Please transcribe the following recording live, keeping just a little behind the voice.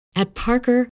At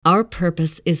Parker, our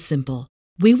purpose is simple.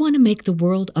 We want to make the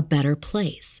world a better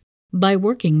place by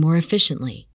working more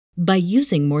efficiently, by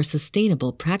using more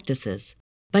sustainable practices,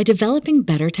 by developing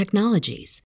better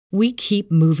technologies. We keep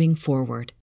moving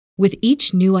forward. With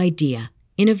each new idea,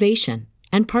 innovation,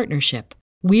 and partnership,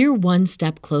 we're one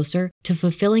step closer to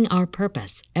fulfilling our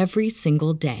purpose every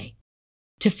single day.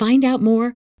 To find out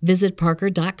more, visit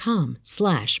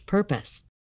parker.com/purpose.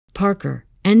 Parker,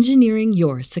 engineering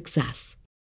your success.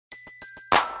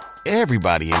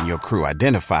 Everybody in your crew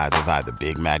identifies as either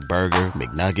Big Mac Burger,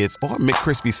 McNuggets, or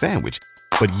McCrispy Sandwich.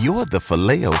 But you're the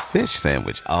Filet-O-Fish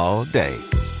Sandwich all day.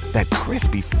 That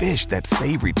crispy fish, that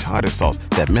savory tartar sauce,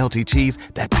 that melty cheese,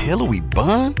 that pillowy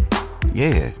bun.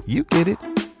 Yeah, you get it.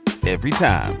 Every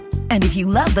time. And if you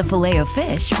love the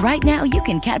Filet-O-Fish, right now you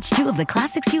can catch 2 of the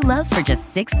classics you love for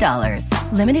just $6.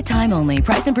 Limited time only.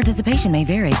 Price and participation may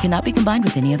vary. Cannot be combined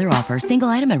with any other offer. Single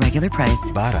item at regular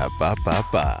price.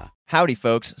 Ba-da-ba-ba-ba. Howdy,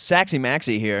 folks.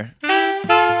 Saxymaxy here.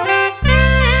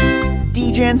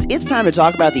 Degens, it's time to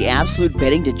talk about the Absolute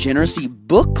Betting Degeneracy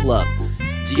Book Club.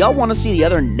 Do y'all want to see the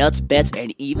other nuts, bets,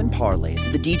 and even parlays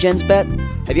that the Degens bet?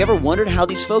 Have you ever wondered how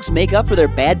these folks make up for their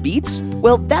bad beats?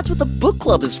 Well, that's what the book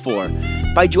club is for.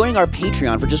 By joining our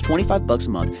Patreon for just $25 a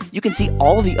month, you can see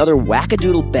all of the other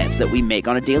wackadoodle bets that we make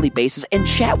on a daily basis and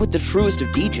chat with the truest of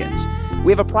Degens.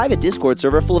 We have a private Discord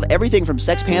server full of everything from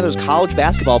Sex Panthers college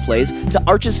basketball plays to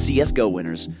Arch's CSGO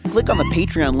winners. Click on the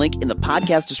Patreon link in the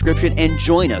podcast description and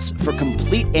join us for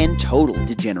complete and total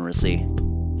degeneracy.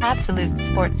 Absolute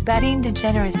sports betting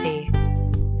degeneracy.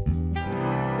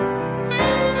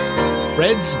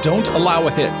 Reds don't allow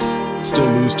a hit. Still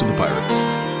lose to the Pirates.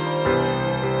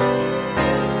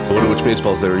 I wonder which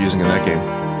baseballs they were using in that game.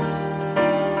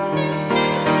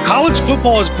 College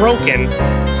football is broken.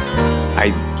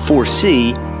 I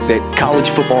foresee that college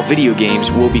football video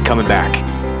games will be coming back.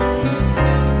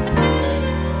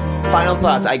 Final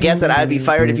thoughts. I guess that I'd be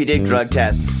fired if you did drug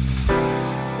tests.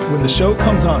 When the show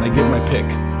comes on, I give my pick.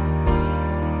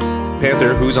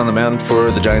 Panther, who's on the mound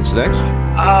for the Giants today?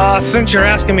 Since you're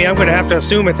asking me, I'm going to have to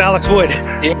assume it's Alex Wood.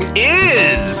 It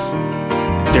is!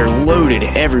 They're loaded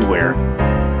everywhere.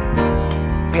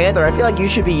 Panther, I feel like you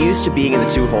should be used to being in the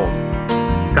 2-hole.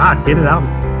 God, get it out,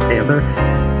 Panther.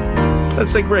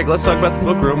 Let's take a break. Let's talk about the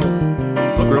book room.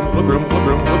 Book room.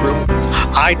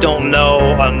 I don't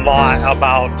know a lot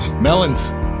about...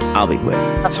 Melons. I'll be quick.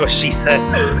 That's what she said.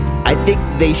 I think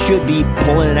they should be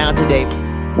pulling it out today.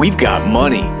 We've got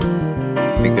money.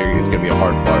 I think it's going to be a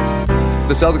hard fart. If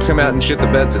the Celtics come out and shit the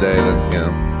bed today,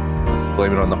 then,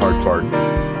 blame it on the hard fart.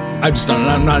 I'm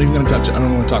not even going to touch it. I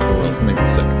don't want to talk to Wills. Make me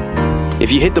sick. If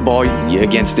you hit the ball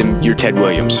against him, you're Ted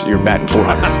Williams. You're batting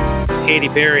 400. Katy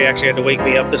Perry actually had to wake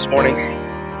me up this morning.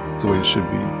 That's the way it should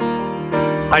be.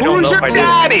 I don't know if I did.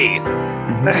 Daddy?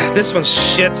 This one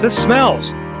shits. This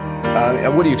smells.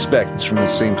 What do you expect? It's from the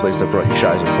same place that brought you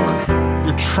Shies of Corn.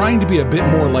 You're trying to be a bit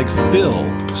more like Phil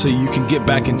so you can get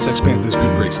back in Sex Panthers'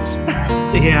 good graces.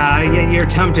 Yeah, you're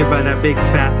tempted by that big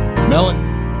fat Melon,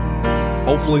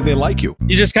 hopefully they like you.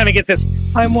 You just kind of get this,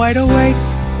 I'm wide awake,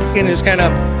 and it just kind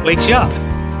of wakes you up.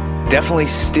 Definitely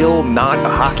still not a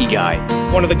hockey guy.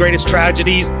 One of the greatest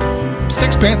tragedies.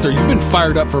 Sex Panther, you've been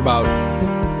fired up for about,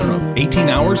 18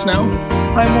 hours now?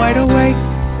 I'm wide awake.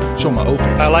 Show my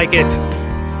O-face. I like it.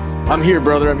 I'm here,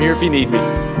 brother. I'm here if you need me.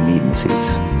 Meat in the seats.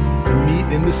 Meat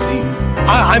in the seats.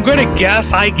 I'm going to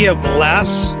guess I give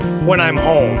less when I'm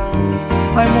home.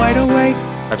 I'm wide awake.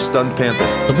 I've stunned Panther.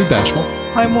 Don't be bashful.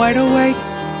 I'm wide awake.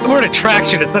 The word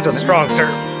attraction is such a strong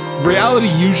term. Reality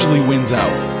usually wins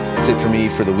out. That's it for me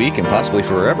for the week and possibly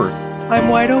forever. I'm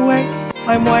wide awake.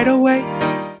 I'm wide awake.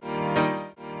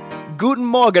 Guten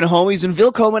Morgen, homies, und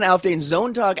willkommen auf den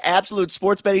Sonntag Absolut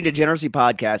Sports Betting Degeneracy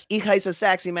Podcast. Ich heiße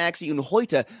Saxymaxy und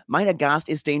heute mein Gast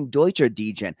ist ein deutscher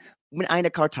Degen mit einer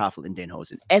Kartoffel in den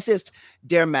Hosen. Es ist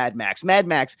der Mad Max. Mad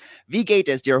Max, wie geht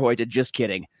es dir heute? Just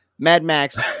kidding. Mad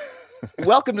Max,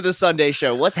 welcome to the Sunday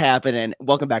show. What's happening?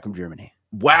 Welcome back from Germany.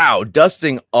 Wow,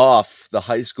 dusting off the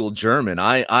high school German.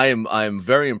 I'm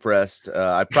very impressed.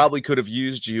 I probably could have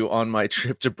used you on my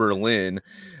trip to Berlin.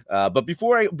 But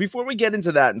before we get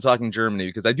into that and talking Germany,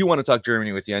 because I do want to talk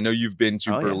Germany with you. I know you've been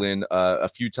to Berlin a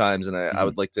few times, and I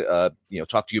would like to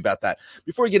talk to you about that.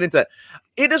 Before we get into that,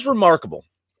 it is remarkable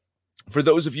for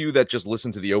those of you that just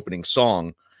listened to the opening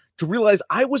song to realize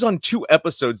I was on 2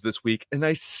 episodes this week, and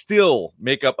I still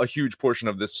make up a huge portion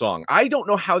of this song. I don't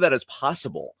know how that is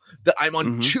possible, that I'm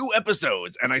on 2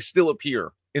 episodes and I still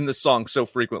appear in the song so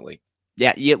frequently.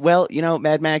 Yeah. Well,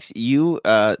 Mad Max, you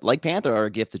like Panther are a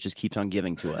gift that just keeps on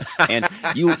giving to us, and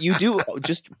you do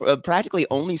just practically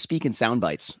only speak in sound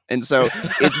bites, and so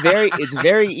it's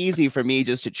very easy for me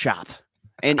just to chop.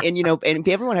 And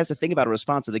everyone has to think about a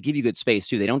response, so they give you good space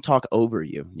too. They don't talk over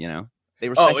you. They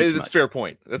respect. Oh, that's a fair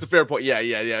point. That's a fair point.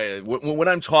 Yeah. When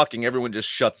I'm talking, everyone just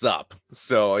shuts up.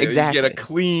 So exactly. You get a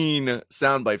clean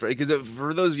soundbite because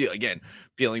for those of you, again,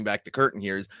 peeling back the curtain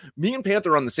here, is me and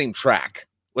Panther are on the same track.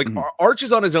 Like Arch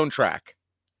is on his own track,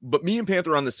 but me and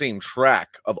Panther are on the same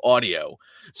track of audio.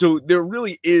 So there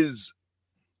really is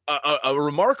a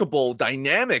remarkable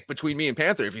dynamic between me and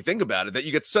Panther, if you think about it, that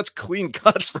you get such clean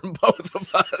cuts from both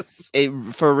of us.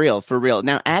 For real.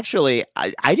 Now, actually,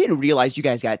 I didn't realize you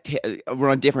guys were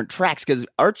on different tracks, because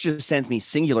Arch just sent me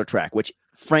singular track, which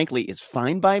frankly is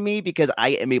fine by me because I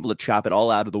am able to chop it all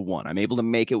out of the one. I'm able to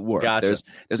make it work. Gotcha.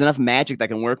 There's enough magic that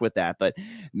can work with that. But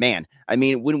man, I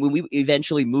mean, when we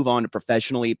eventually move on to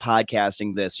professionally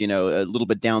podcasting this, a little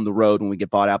bit down the road, when we get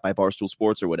bought out by Barstool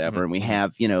Sports or whatever, and we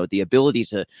have, the ability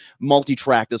to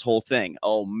multi-track this whole thing.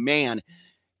 Oh man.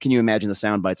 Can you imagine the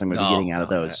sound bites I'm going to be getting out of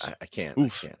those? I can't. I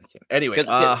can't. Anyway,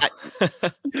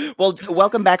 well,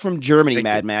 welcome back from Germany,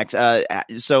 Mad Max.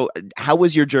 So how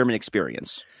was your German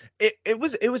experience? It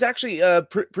was actually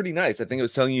pretty nice. I think I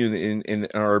was telling you in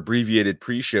our abbreviated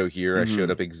pre-show here. I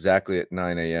showed up exactly at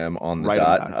 9 a.m. on the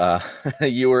dot.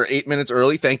 You were 8 minutes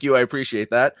early. Thank you. I appreciate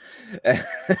that.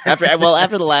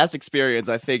 After the last experience,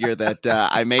 I figured that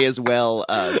I may as well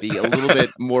be a little bit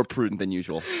more prudent than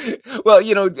usual. Well,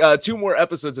 2 more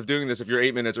episodes of doing this. If you're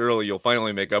 8 minutes early, you'll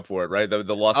finally make up for it, right?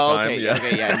 The lost time. Yeah.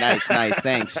 Okay. Yeah. Nice.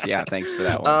 Thanks. Yeah. Thanks for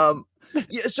that one.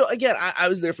 Yeah, so again, I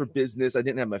was there for business. I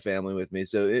didn't have my family with me,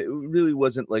 so it really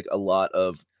wasn't like a lot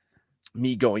of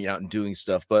me going out and doing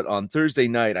stuff. But on Thursday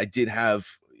night, I did have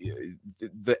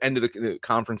the end of the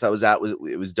conference I was at.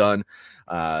 It was done,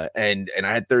 and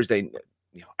I had Thursday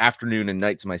afternoon and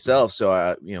night to myself. So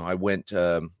I went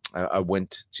to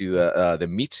the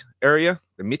meet area,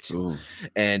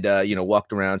 and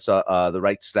walked around, saw the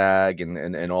Reichstag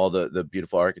and all the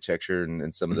beautiful architecture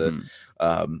and some of the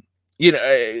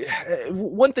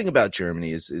one thing about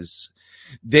Germany is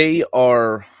they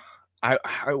are,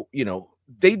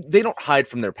 they don't hide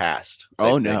from their past.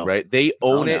 No, right? They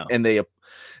own it, and they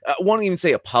won't even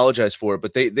say apologize for it,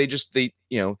 but they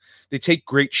take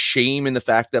great shame in the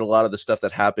fact that a lot of the stuff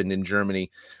that happened in Germany,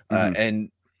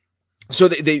 and so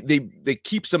they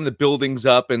keep some of the buildings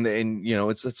up, and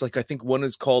it's like, I think one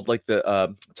is called like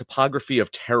the topography of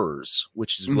terrors,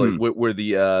 which is where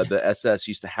the SS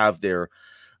used to have their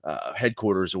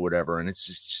headquarters or whatever, and it's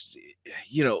just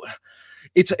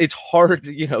it's hard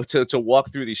to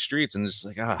walk through these streets and just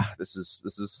like this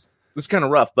is kind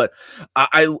of rough, but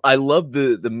I love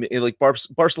the like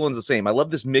Barcelona's the same. I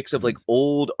love this mix of like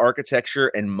old architecture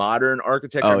and modern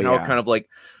architecture, and how it kind of like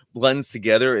blends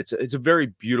together. It's a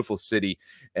very beautiful city,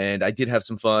 and I did have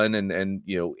some fun, and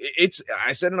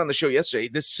I said it on the show yesterday,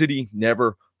 this city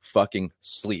never fucking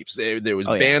sleeps. There was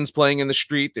bands playing in the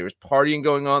street, there was partying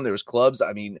going on, there was clubs.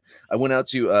 I mean, I went out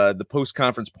to the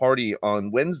post-conference party on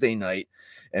Wednesday night,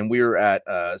 and we were at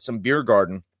some beer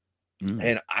garden,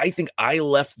 and I think I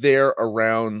left there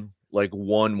around like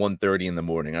 1:30 in the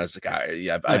morning. I was like,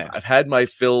 I've had my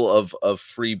fill of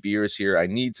free beers here. I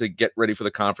need to get ready for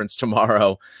the conference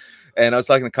tomorrow. And I was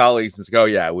talking to colleagues and it's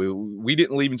like, we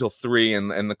didn't leave until 3,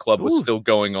 and the club was still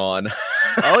going on.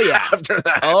 After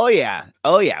that. Oh yeah.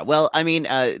 Well, I mean,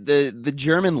 the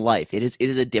German life, it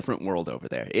is a different world over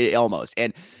there. Almost.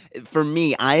 And for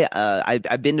me,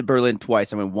 I've been to Berlin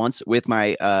twice. I went once with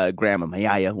my grandma, my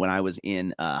yaya, when I was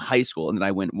in high school, and then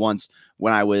I went once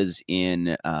when I was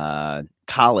in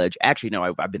college. Actually, no,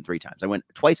 I've been 3 times. I went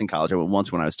twice in college. I went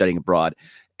once when I was studying abroad.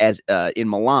 As in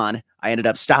Milan, I ended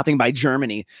up stopping by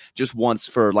Germany just once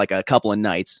for like a couple of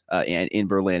nights in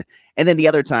Berlin. And then the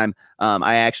other time,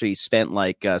 I actually spent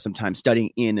like some time studying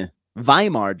in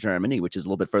Weimar, Germany, which is a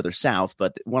little bit further south.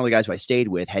 But one of the guys who I stayed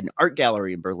with had an art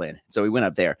gallery in Berlin. So we went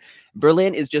up there.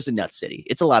 Berlin is just a nut city.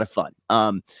 It's a lot of fun.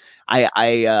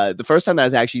 I the first time that I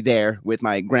was actually there with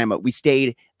my grandma, we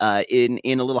stayed in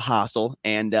a little hostel,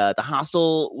 and the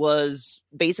hostel was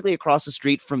basically across the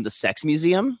street from the Sex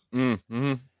Museum.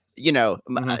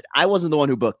 I wasn't the one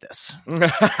who booked this.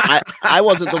 I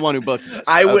wasn't the one who booked this.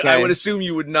 I would assume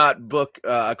you would not book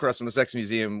across from the Sex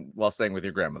Museum while staying with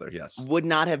your grandmother. Yes, would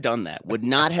not have done that.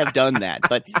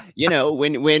 But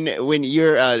when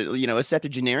you're a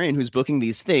septuagenarian who's booking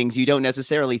these things, you don't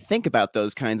necessarily think about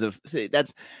those kinds of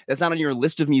that's not on your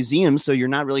list of museums, so you're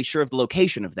not really sure of the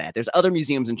location of that. There's other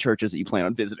museums and churches that you plan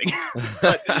on visiting.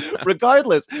 But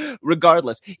regardless,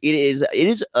 it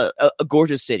is a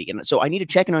gorgeous city, and so I need to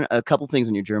check in on a couple things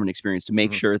in your German experience to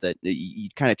make sure that you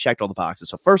kind of checked all the boxes.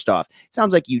 So first off, it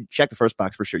sounds like you checked the first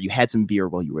box for sure. You had some beer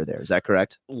while you were there. Is that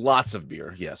correct? Lots of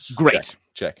beer. Yes. Great.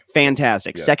 Check.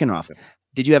 Fantastic. Yeah. Second off,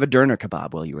 Did you have a Doner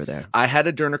kebab while you were there? I had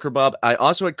a Doner kebab. I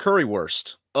also had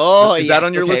currywurst. Oh, is that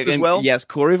on your list as well? Yes,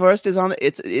 currywurst is on.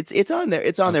 It's on there.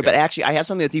 It's on there. Okay. But actually, I have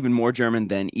something that's even more German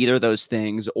than either of those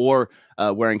things, or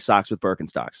wearing socks with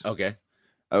Birkenstocks.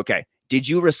 Okay. Did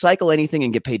you recycle anything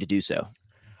and get paid to do so?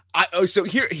 So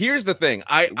here's the thing.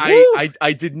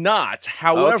 I did not.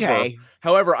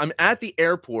 However, I'm at the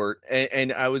airport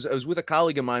and I was with a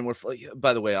colleague of mine.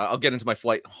 By the way, I'll get into my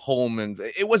flight home, and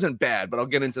it wasn't bad, but I'll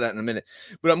get into that in a minute.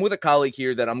 But I'm with a colleague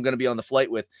here that I'm going to be on the flight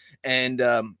with, and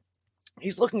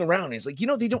he's looking around. He's like,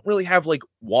 they don't really have like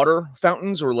water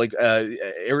fountains or like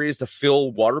areas to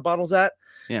fill water bottles at.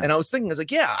 Yeah. And I was thinking, I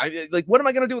was like, what am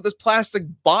I going to do with this plastic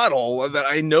bottle that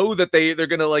I know that they're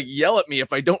going to like yell at me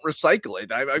if I don't recycle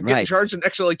it? I'm getting charged an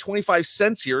extra like 25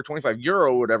 cents here, 25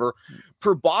 euro, whatever,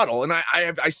 per bottle. And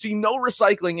I see no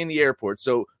recycling in the airport.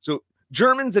 So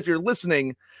Germans, if you're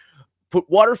listening, put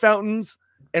water fountains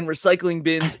and recycling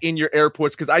bins in your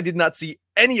airports, because I did not see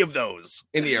any of those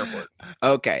in the airport.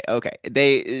 Okay.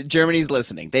 Germany's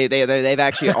listening. They've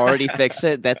actually already fixed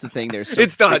it. That's the thing.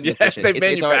 It's done. Yeah, they've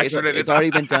manufactured it. It's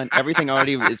already been done. Everything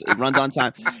already it runs on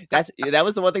time. That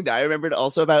was the one thing that I remembered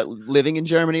also about living in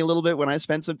Germany a little bit when I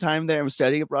spent some time there and was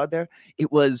studying abroad there.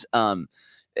 It was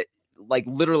like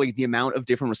literally the amount of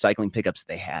different recycling pickups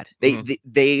they had.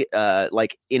 They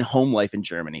like in home life in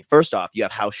Germany. First off, you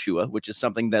have Hausschuhe, which is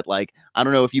something that like, I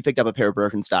don't know if you picked up a pair of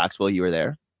Birkenstocks while you were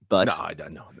there, but no, I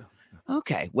don't know. No.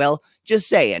 Okay. Well, just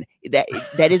saying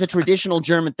that is a traditional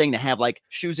German thing to have like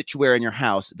shoes that you wear in your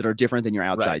house that are different than your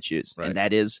outside shoes. Right. And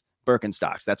that is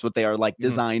Birkenstocks. That's what they are like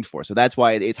designed for. So that's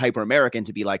why it's hyper American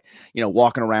to be like,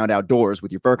 walking around outdoors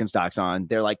with your Birkenstocks on.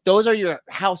 They're like, those are your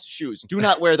house shoes. Do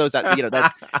not wear those out.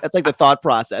 That's like the thought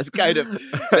process kind of.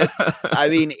 I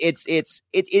mean, it's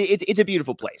a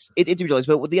beautiful place. It's a beautiful place.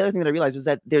 But the other thing that I realized was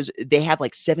that they have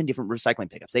like 7 different recycling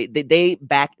pickups. They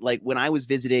back like when I was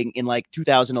visiting in like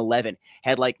 2011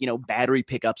 had like, battery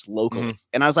pickups locally.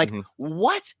 And I was like,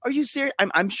 what? Are you serious?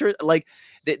 I'm sure like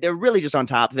they're really just on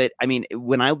top of it. I mean,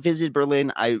 when I visited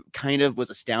Berlin, I kind of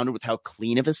was astounded with how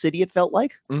clean of a city it felt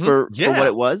like for what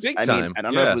it was. Big time. I mean, I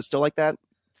don't know if it was still like that.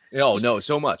 Oh no,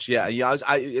 so much. Yeah.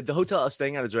 The hotel I was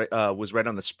staying at was right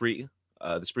on the Spree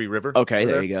River. Okay,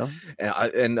 there you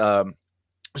go.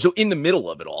 So in the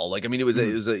middle of it all, like, I mean, it was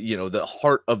the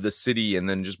heart of the city, and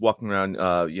then just walking around,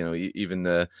 even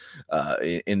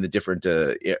in the different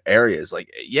areas.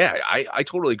 Like, yeah, I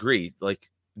totally agree.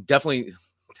 Like, definitely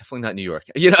not New York.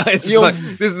 It's just like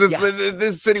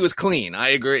this city was clean. I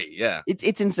agree. Yeah,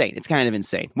 it's insane. It's kind of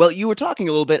insane. Well, you were talking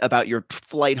a little bit about your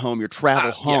flight home, your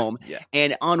travel home,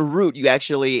 and en route you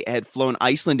actually had flown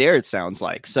Iceland Air. It sounds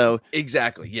like so.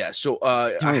 Exactly. Yeah. So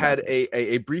I had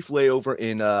a brief layover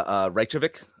in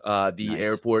Reykjavik, the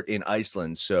airport in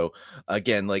Iceland. So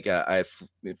again, like I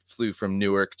flew from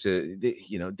Newark to,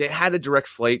 they had a direct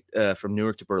flight from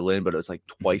Newark to Berlin, but it was like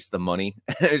twice the money.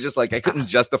 It was just like I couldn't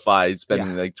justify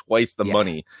spending like twice the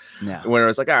money. Yeah. When I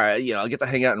was like, all right, I'll get to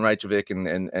hang out in Reykjavik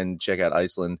and check out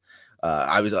Iceland.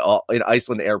 I was in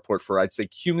Iceland airport for, I'd say,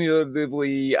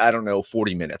 cumulatively, I don't know,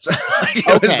 40 minutes.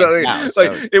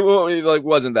 It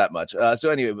wasn't that much. So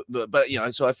anyway, but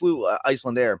so I flew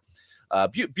Iceland Air.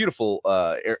 Beautiful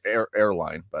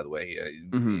airline, by the way.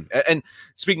 And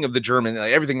speaking of the German,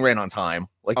 everything ran on time.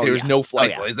 Like there was no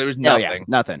flight delays. There was nothing.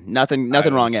 Nothing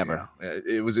wrong ever.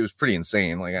 It was pretty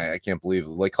insane. Like I can't believe it.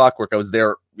 Like clockwork. I was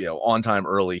there, on time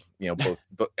early.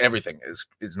 But everything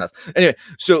is nuts. Anyway,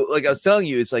 so like I was telling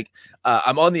you, it's like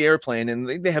I'm on the airplane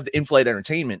and they have the in-flight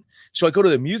entertainment. So I go to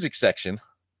the music section,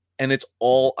 and it's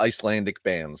all Icelandic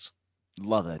bands.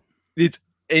 Love it. It's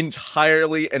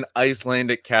entirely an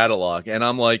Icelandic catalog, and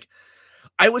I'm like,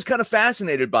 I was kind of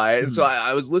fascinated by it, and so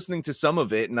I was listening to some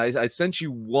of it, and I sent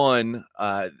you one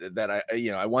that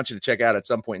I want you to check out at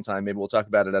some point in time. Maybe we'll talk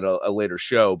about it at a later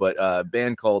show, but a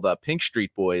band called Pink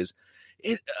Street Boys.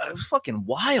 It was fucking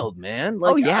wild, man.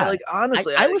 Like,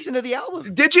 honestly, I listened to the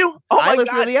album. Did you? Oh I my listened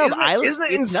God. to the album. Isn't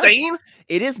it insane? Nuts.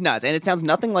 It is nuts, and it sounds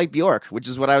nothing like Bjork, which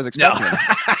is what I was expecting.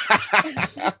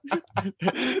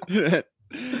 No.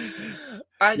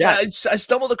 I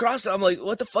stumbled across it. I'm like,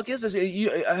 what the fuck is this?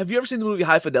 Have you ever seen the movie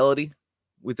High Fidelity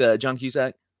with John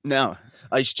Cusack? No.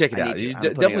 You should check it out.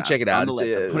 Definitely check it out. I'm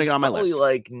putting it on my list.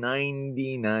 Like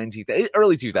 99,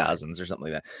 early 2000s or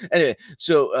something like that. Anyway,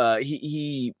 so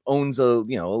he owns a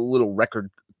little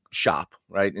record shop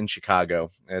right in Chicago.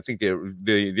 I think the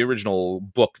original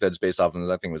book that's based off of,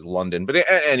 I think, was London. But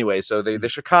anyway, so they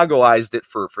Chicagoized it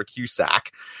for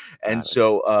Cusack, and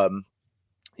so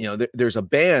there's a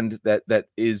band that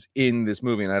is in this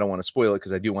movie, and I don't want to spoil it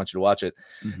because I do want you to watch it.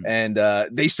 And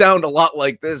they sound a lot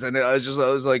like this, and I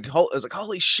was like,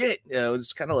 holy shit!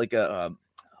 It's kind of like a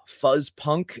fuzz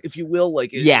punk, if you will.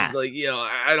 Like, like, you know,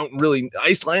 I don't really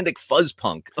Icelandic fuzz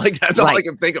punk. Like, that's all I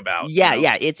can think about. Yeah, you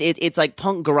know? It's like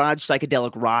punk garage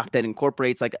psychedelic rock that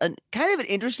incorporates like a kind of an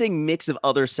interesting mix of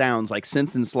other sounds like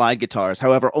synths and slide guitars.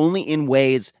 However, only in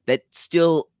ways that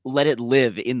still let it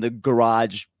live in the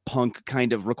garage punk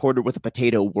kind of recorded with a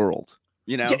potato world.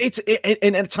 You know,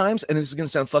 and at times, and this is gonna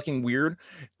sound fucking weird,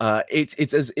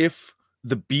 it's as if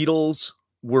the Beatles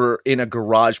were in a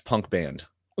garage punk band.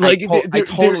 Like, I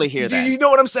totally hear that. You know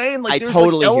what I'm saying? Like, there's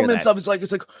totally like elements of it's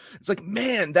like,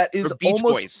 man, that is Beach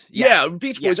almost Boys.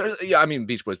 Beach Boys. I mean,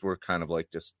 Beach Boys were kind of like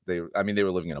just they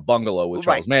were living in a bungalow with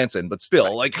Charles Manson, but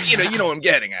still, like, you know what I'm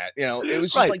getting at. You know, it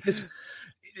was just like this.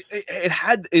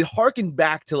 It harkened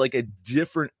back to like a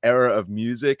different era of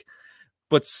music,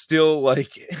 but still,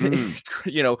 like,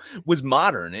 you know, was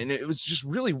modern. And it was just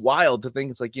really wild to think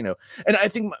it's like, you know, and I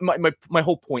think my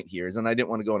whole point here is, and I didn't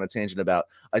want to go on a tangent about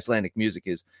Icelandic music,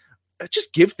 is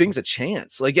just give things a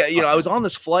chance. Like, you know, I was on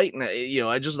this flight and, you know,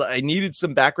 I needed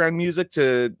some background music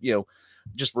to, you know,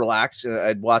 just relax.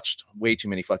 I'd watched way too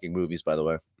many fucking movies, by the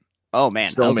way. Oh man,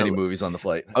 so many movies on the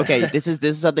flight. Okay, this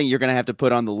is something you're gonna have to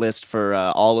put on the list for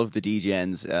all of the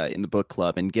Degens in the book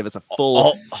club, and give us a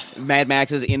full Mad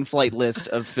Max's in-flight list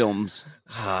of films.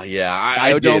 Yeah,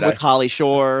 Biodome with Holly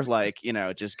Shore, like, you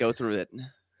know, just go through it.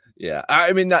 Yeah,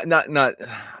 I mean, not.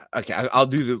 Okay, I'll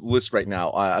do the list right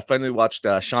now. I finally watched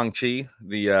Shang-Chi,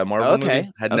 the Marvel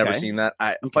movie. Had never seen that.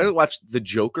 I finally watched The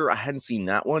Joker. I hadn't seen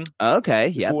that one.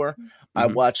 Okay, before. I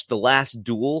watched The Last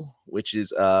Duel, which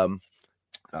is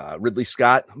Ridley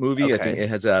Scott movie. I think it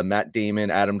has Matt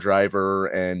Damon, Adam Driver,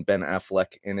 and Ben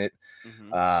Affleck in it.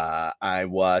 I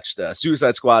watched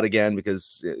Suicide Squad again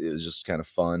because it was just kind of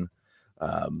fun.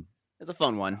 It's a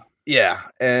fun one. Yeah,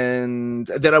 and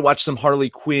then I watched some Harley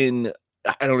Quinn.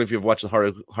 I don't know if you've watched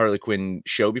the Harley Quinn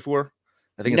show before.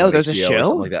 I think there's a show or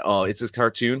something like that. Oh, it's a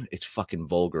cartoon. It's fucking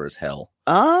vulgar as hell.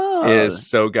 Oh, it is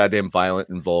so goddamn violent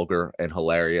and vulgar and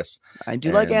hilarious. I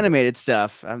do like animated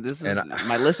stuff.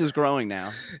 My list is growing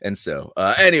now. And so,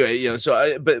 anyway, you know, so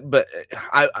I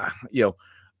you know,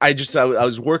 I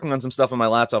was working on some stuff on my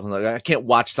laptop, and like, I can't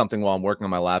watch something while I'm working on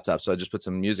my laptop, so I just put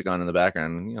some music on in the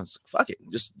background. And, you know, it's like, fuck it,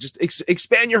 just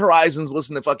expand your horizons.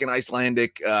 Listen to fucking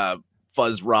Icelandic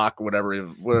fuzz rock, whatever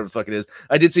the fuck it is.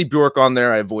 I did see Bjork on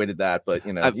there. I avoided that, but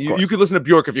you know, you could listen to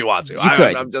Bjork if you want to.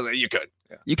 You could.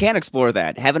 Yeah. You can explore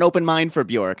that. Have an open mind for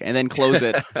Bjork, and then close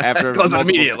it after. Close it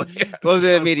immediately. Close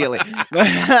it immediately.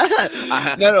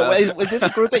 No. Was this a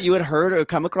group that you had heard or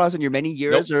come across in your many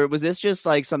years, or was this just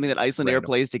like something that Iceland Air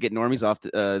plays to get normies off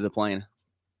the plane?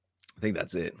 I think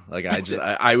that's it. Like,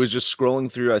 I was just scrolling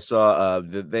through. I saw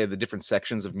they have the different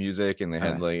sections of music, and they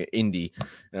had like indie,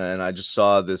 and I just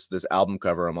saw this album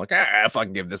cover. I'm like, if I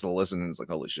can give this a listen, and it's like,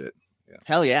 holy shit. Yeah.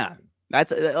 Hell yeah,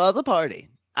 that's a party.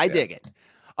 I dig it.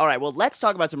 All right, well, let's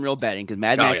talk about some real betting, because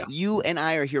Mad Max, you and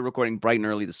I are here recording bright and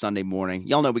early this Sunday morning.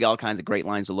 Y'all know we got all kinds of great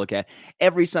lines to look at.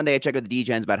 Every Sunday, I check with the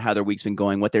DJs about how their week's been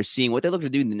going, what they're seeing, what they look to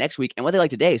do in the next week, and what they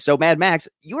like today. So, Mad Max,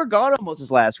 you were gone almost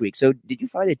this last week. So, did you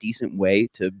find a decent way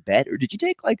to bet, or did you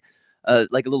take like a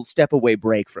little step away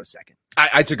break for a second?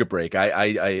 I took a break.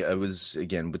 I was,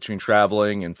 again, between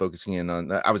traveling and focusing in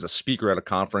on. I was a speaker at a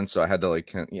conference, so I had to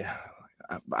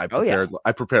I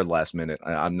prepared last minute.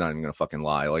 I'm not even gonna fucking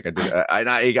lie. Like, I did.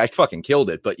 I fucking killed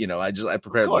it. But, you know, I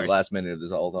prepared like last minute of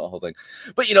this the whole thing.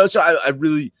 But, you know, so I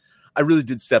really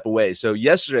did step away. So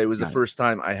yesterday was the first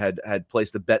time I had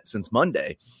placed a bet since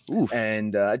Monday. Oof.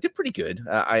 And I did pretty good.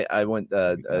 I went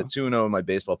 2-0 in my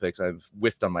baseball picks. I've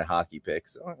whiffed on my hockey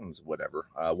picks. It was whatever.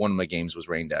 One of my games was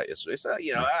rained out yesterday. So,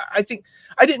 you know, I think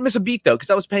I didn't miss a beat though, because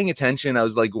I was paying attention. I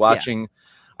was like watching.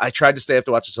 I tried to stay up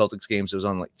to watch the Celtics game, so it was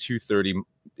on like 2:30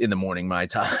 in the morning my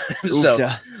time. So,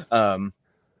 so I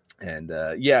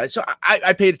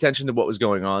paid attention to what was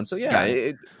going on. So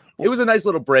it was a nice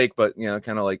little break, but, you know,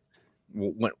 kind of like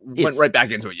went right back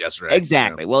into it yesterday.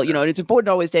 Exactly. You know? Well, you know, it's important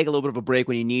to always take a little bit of a break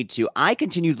when you need to. I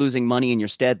continued losing money in your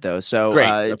stead, though. So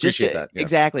great. Appreciate that. Yeah.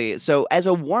 Exactly. So as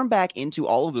a warm back into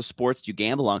all of the sports you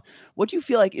gamble on, what do you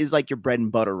feel like is like your bread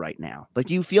and butter right now? Like,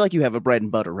 do you feel like you have a bread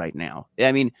and butter right now?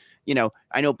 I mean, you know,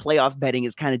 I know playoff betting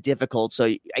is kind of difficult, so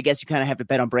I guess you kind of have to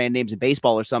bet on brand names in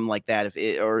baseball or something like that,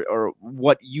 or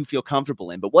what you feel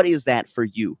comfortable in. But what is that for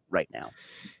you right now?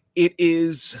 It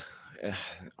is.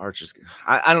 Arch is,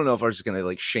 I don't know if Arch is gonna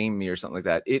like shame me or something like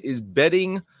that. It is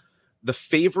betting the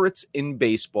favorites in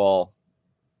baseball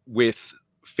with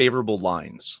favorable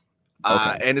lines,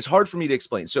 and it's hard for me to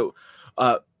explain. So,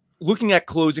 looking at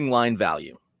closing line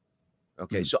value.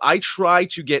 Okay, so I try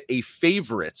to get a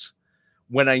favorite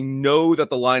when I know that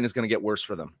the line is going to get worse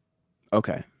for them.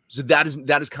 Okay, so that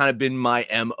has kind of been my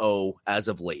MO as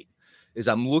of late. Is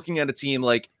I'm looking at a team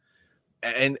like,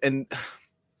 and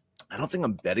I don't think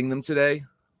I'm betting them today,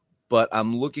 but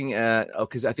I'm looking at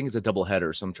because I think it's a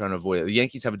doubleheader, so I'm trying to avoid it. The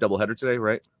Yankees have a doubleheader today,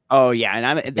 right? Oh yeah,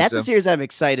 and that's so? a series I'm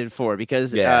excited for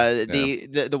because Yeah.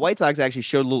 The White Sox actually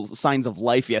showed little signs of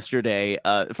life yesterday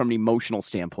from an emotional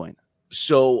standpoint.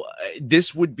 So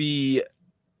this would be,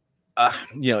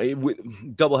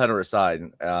 doubleheader aside,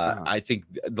 I think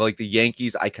like the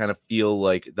Yankees, I kind of feel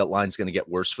like that line's going to get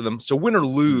worse for them. So win or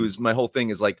lose, my whole thing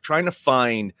is like trying to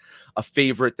find a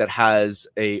favorite that has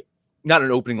not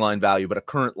an opening line value, but a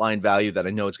current line value that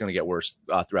I know it's going to get worse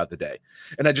throughout the day.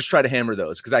 And I just try to hammer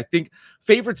those because I think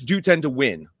favorites do tend to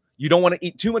win. You don't want to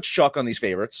eat too much chalk on these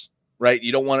favorites, right?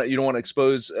 You don't want to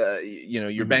expose,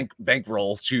 your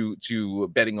bankroll to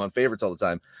betting on favorites all the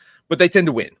time, but they tend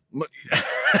to win.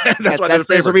 That's why they're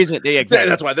favorites. The reason. Yeah, exactly.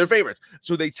 That's why they're favorites.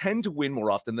 So they tend to win more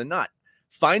often than not.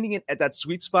 Finding it at that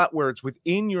sweet spot where it's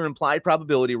within your implied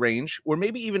probability range, or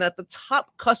maybe even at the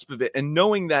top cusp of it, and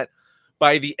knowing that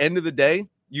by the end of the day,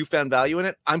 you found value in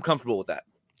it. I'm comfortable with that.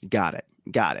 Got it.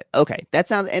 Okay. That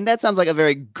sounds like a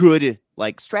very good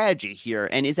strategy here.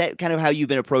 And is that kind of how you've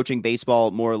been approaching baseball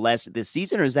more or less this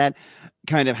season, or is that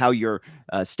kind of how you're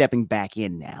stepping back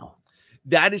in now?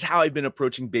 That is how I've been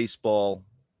approaching baseball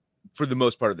for the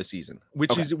most part of the season,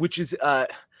 which is I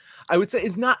would say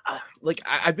it's not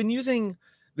I've been using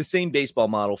the same baseball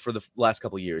model for the last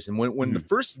couple of years. And when the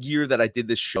first year that I did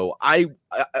this show, I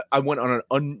went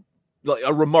on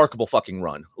a remarkable fucking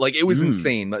run. Like it was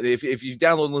insane. If you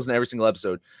download and listen to every single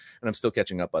episode, and I'm still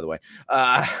catching up, by the way,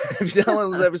 if you download and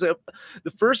listen to every single,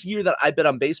 the first year that I bet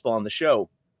on baseball on the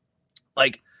show,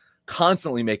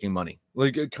 constantly making money,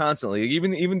 constantly,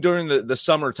 even during the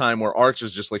summertime where Arch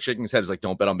is just shaking his head, is like,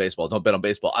 don't bet on baseball.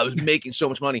 I was making so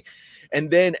much money.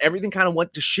 And then everything kind of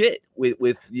went to shit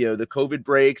with the COVID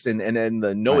breaks and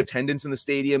the no attendance in the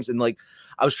stadiums. And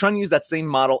I was trying to use that same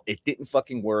model. It didn't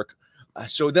fucking work.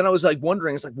 So then I was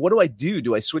wondering, it's what do I do?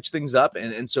 Do I switch things up?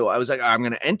 And so I was like, I'm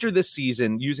going to enter this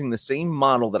season using the same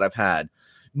model that I've had,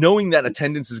 knowing that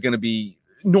attendance is going to be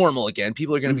normal again.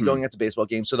 People are going to be going out to baseball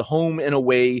games. So the home and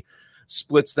away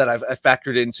splits that I've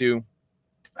factored into,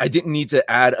 I didn't need to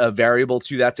add a variable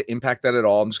to that to impact that at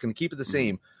all. I'm just going to keep it the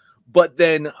same. But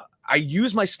then I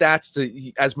use my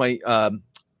stats as my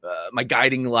my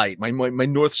guiding light, my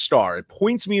North Star. It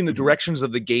points me in the directions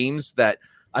of the games that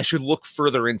I should look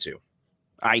further into.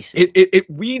 I see. It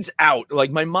weeds out,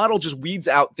 my model just weeds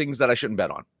out things that I shouldn't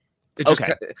bet on.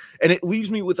 And it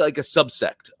leaves me with a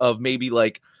subsect of maybe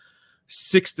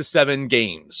 6 to 7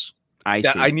 games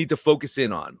that I need to focus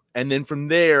in on. And then from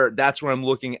there, that's where I'm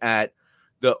looking at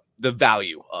the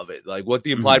value of it, what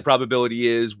the implied probability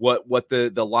is, what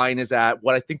the line is at,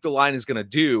 what I think the line is going to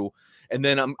do. And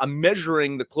then I'm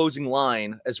measuring the closing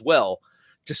line as well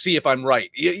to see if I'm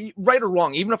right or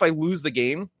wrong. Even if I lose the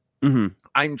game,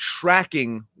 I'm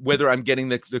tracking whether I'm getting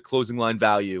the closing line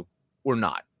value or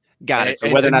not. Got it.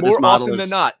 So whether or not this model often than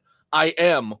not, I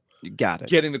am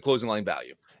getting the closing line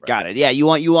value. Right? Got it. Yeah, you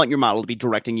want your model to be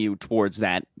directing you towards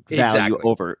that value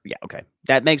over. Yeah, okay.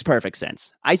 That makes perfect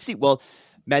sense. I see. Well,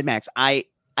 Mad Max, I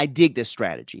dig this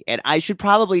strategy, and I should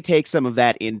probably take some of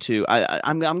that into.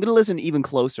 I'm going to listen even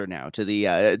closer now to the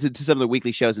to some of the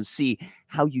weekly shows and see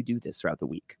how you do this throughout the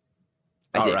week.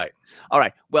 All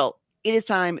right. Well, it is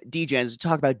time, Degens, to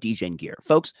talk about Degen gear,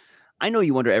 folks. I know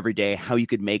you wonder every day how you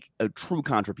could make a true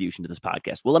contribution to this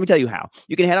podcast. Well, let me tell you how.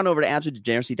 You can head on over to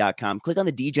absolutedegeneracy.com, click on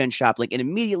the Degen shop link, and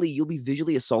immediately you'll be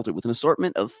visually assaulted with an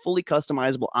assortment of fully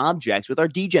customizable objects with our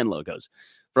Degen logos.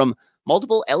 From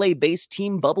multiple LA-based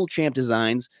Team Bubble Champ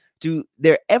designs to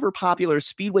their ever-popular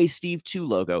Speedway Steve 2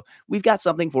 logo, we've got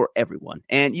something for everyone.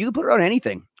 And you can put it on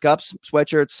anything. Cups,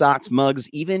 sweatshirts, socks, mugs,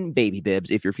 even baby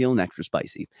bibs if you're feeling extra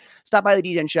spicy. Stop by the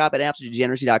Degen shop at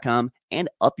absolutedegeneracy.com and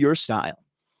up your style.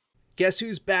 Guess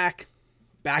who's back?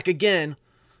 Back again.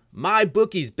 My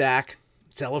bookie's back.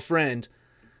 Tell a friend.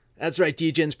 That's right,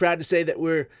 Degen's proud to say that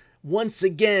we're once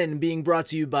again being brought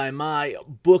to you by my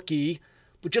bookie.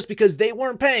 But just because they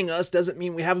weren't paying us doesn't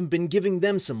mean we haven't been giving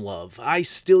them some love. I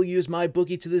still use my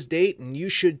bookie to this date, and you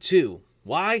should too.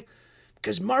 Why?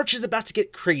 Because March is about to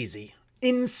get crazy.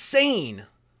 Insane.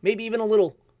 Maybe even a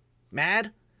little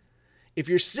mad. If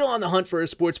you're still on the hunt for a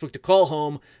sportsbook to call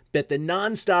home, bet the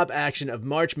non-stop action of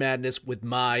March Madness with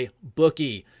my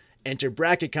bookie. Enter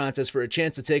bracket contests for a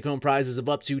chance to take home prizes of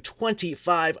up to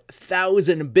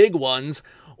 25,000 big ones,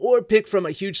 or pick from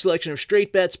a huge selection of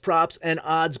straight bets, props, and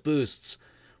odds boosts.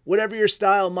 Whatever your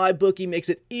style, my bookie makes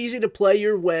it easy to play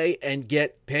your way and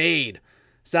get paid.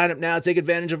 Sign up now, take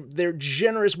advantage of their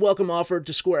generous welcome offer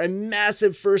to score a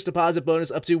massive first deposit bonus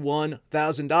up to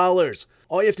 $1,000.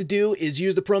 All you have to do is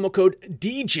use the promo code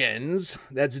DEGENS,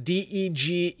 that's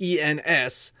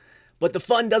DEGENS, But the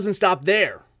fun doesn't stop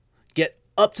there. Get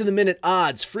up-to-the-minute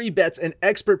odds, free bets, and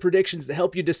expert predictions to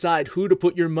help you decide who to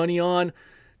put your money on.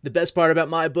 The best part about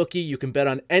MyBookie, you can bet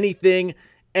on anything,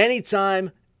 anytime,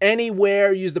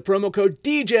 anywhere. Use the promo code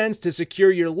DGENS to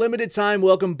secure your limited time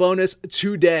welcome bonus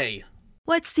today.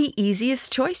 What's the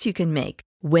easiest choice you can make?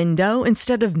 Window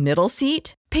instead of middle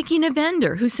seat? Picking a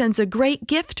vendor who sends a great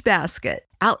gift basket?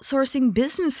 Outsourcing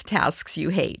business tasks you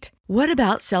hate? What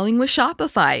about selling with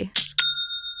Shopify?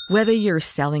 Whether you're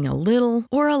selling a little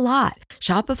or a lot,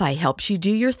 Shopify helps you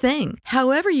do your thing,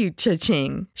 however you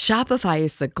cha-ching. Shopify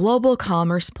is the global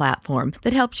commerce platform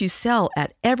that helps you sell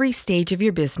at every stage of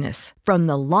your business. From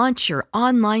the launch your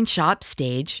online shop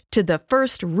stage to the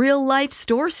first real-life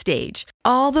store stage,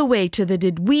 all the way to the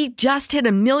did we just hit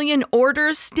 1 million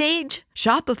orders stage.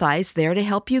 Shopify's there to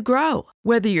help you grow.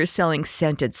 Whether you're selling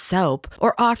scented soap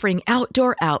or offering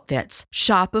outdoor outfits,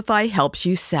 Shopify helps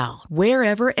you sell.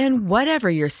 Wherever and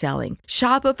whatever you're selling,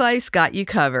 Shopify's got you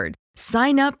covered.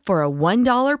 Sign up for a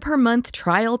 $1 per month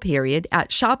trial period at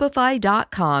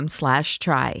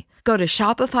shopify.com/try. Go to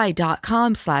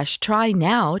shopify.com/try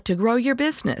now to grow your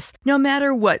business, no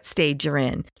matter what stage you're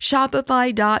in.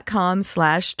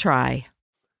 Shopify.com/try.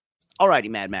 Alrighty,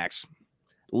 Mad Max.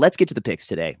 Let's get to the picks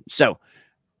today. So,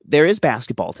 there is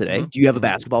basketball today. Do you have a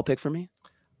basketball pick for me?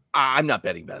 I'm not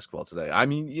betting basketball today. I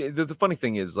mean, the funny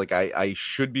thing is, like, I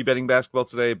should be betting basketball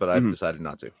today, but I've decided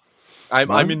not to.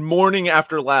 I'm in mourning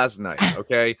after last night,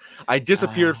 okay? I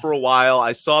disappeared for a while.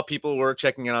 I saw people were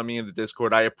checking in on me in the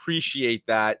Discord. I appreciate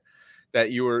that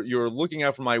you're looking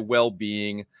out for my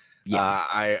well-being. Yeah.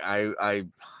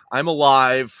 I'm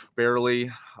alive, barely.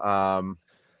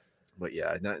 But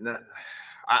yeah,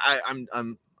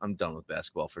 I'm done with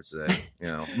basketball for today, you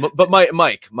know. But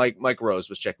Mike Rose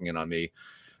was checking in on me.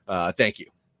 Thank you,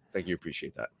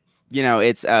 appreciate that. You know,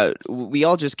 it's we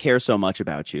all just care so much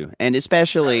about you, and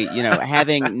especially, you know,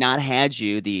 having not had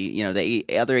you the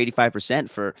other 85%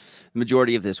 for the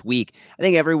majority of this week. I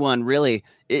think everyone really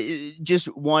just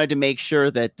wanted to make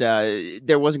sure that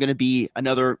there wasn't going to be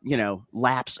another,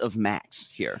 lapse of Max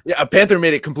here. Yeah, Panther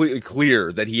made it completely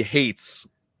clear that he hates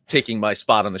taking my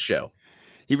spot on the show.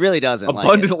 He really doesn't.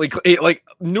 Abundantly like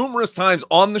numerous times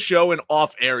on the show and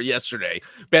off air yesterday.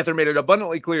 Panther made it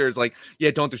abundantly clear. It's like,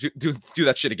 yeah, don't do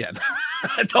that shit again.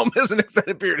 Don't miss an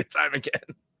extended period of time again.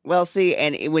 Well, see,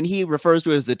 and when he refers to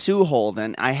it as the 2-hole,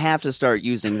 then I have to start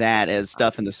using that as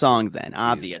stuff in the song then,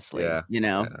 obviously. Yeah,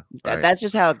 that's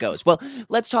just how it goes. Well,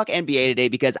 let's talk NBA today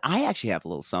because I actually have a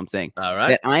little something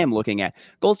that I am looking at.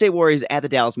 Golden State Warriors at the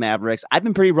Dallas Mavericks. I've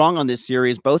been pretty wrong on this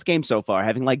series, both games so far,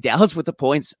 having like Dallas with the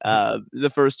points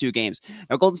the first 2 games.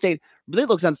 Now, Golden State really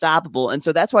looks unstoppable, and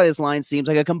so that's why this line seems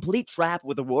like a complete trap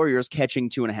with the Warriors catching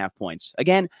 2.5 points.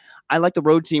 Again, I like the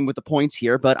road team with the points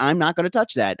here, but I'm not going to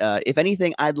touch that. If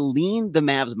anything, I'd lean the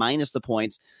Mavs minus the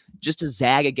points just to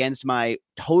zag against my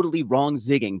totally wrong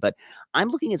zigging, but I'm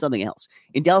looking at something else.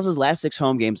 In Dallas's last 6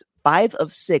 home games, 5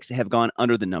 of 6 have gone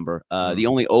under the number. The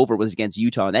only over was against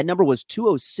Utah, and that number was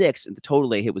 206, and the total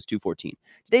they hit was 214.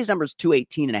 Today's number is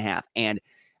 218.5, and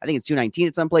I think it's 219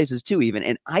 at some places too, even.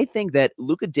 And I think that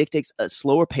Luka dictates a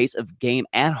slower pace of game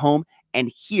at home and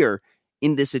here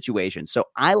in this situation. So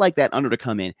I like that under to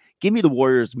come in. Give me the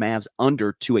Warriors Mavs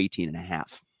under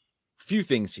 218.5. Few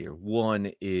things here.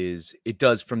 One is it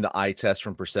does from the eye test,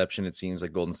 from perception, it seems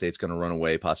like Golden State's going to run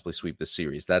away, possibly sweep this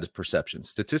series. That is perception.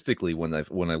 Statistically, when I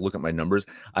look at my numbers,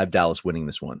 I have Dallas winning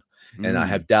this one, and I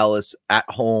have Dallas at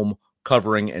home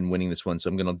covering and winning this one. So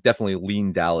I'm going to definitely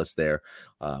lean Dallas there,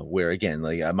 where again,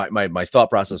 like my thought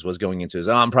process was going into is,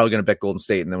 I'm probably going to bet Golden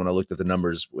State. And then when I looked at the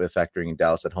numbers with factoring in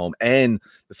Dallas at home and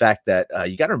the fact that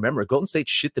you got to remember Golden State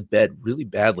shit the bed really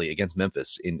badly against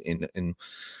Memphis in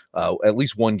at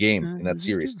least one game in that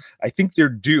series. I think they're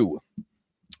due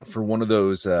for one of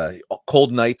those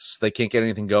cold nights. They can't get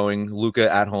anything going.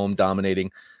 Luka at home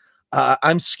dominating.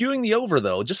 I'm skewing the over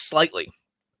though, just slightly.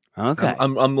 Okay,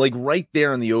 I'm like right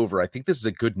there on the over. I think this is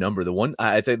a good number. The one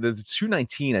I think the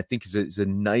 219 I think is a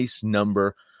nice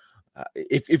number.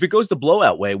 If it goes the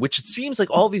blowout way, which it seems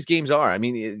like all these games are. I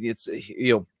mean, it's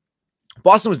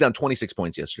Boston was down 26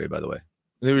 points yesterday. By the way,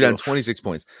 they were down 26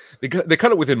 points. They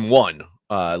cut it within 1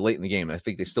 late in the game. I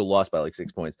think they still lost by like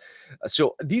 6 points.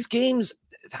 So these games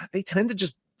they tend to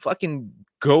just fucking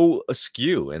go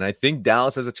askew, and I think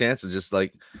Dallas has a chance to just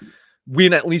like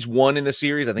win at least one in the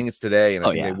series. I think it's today, and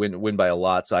I think they win by a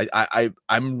lot. So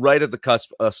I'm right at the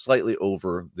cusp, slightly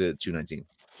over the 219.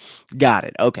 Got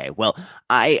it. Okay. Well,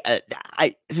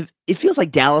 it feels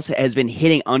like Dallas has been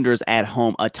hitting unders at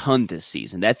home a ton this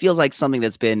season. That feels like something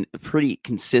that's been pretty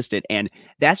consistent, and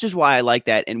that's just why I like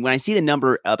that. And when I see the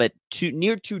number up at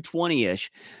near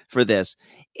 220-ish for this,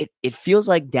 it feels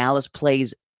like Dallas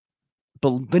plays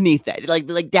beneath that.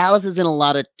 Like Dallas is in a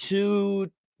lot of 2-12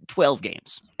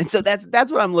 games. And so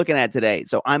that's what I'm looking at today.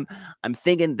 So I'm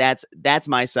thinking that's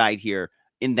my side here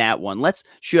in that one. Let's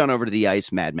shoot on over to the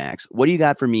ice, Mad Max. What do you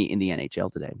got for me in the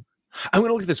NHL today? I'm going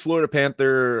to look at this Florida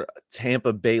Panther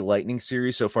Tampa Bay Lightning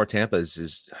series. So far, Tampa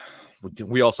is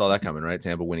we all saw that coming, right?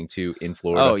 Tampa winning 2 in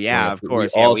Florida. Oh yeah, of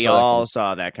course. We all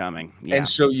saw that coming. Yeah. And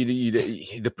so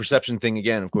the perception thing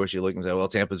again, of course, you look and say, well,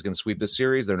 Tampa's going to sweep this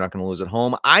series. They're not going to lose at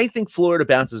home. I think Florida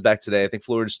bounces back today. I think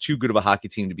Florida's too good of a hockey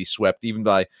team to be swept, even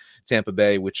by Tampa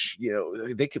Bay, which,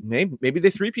 they could maybe they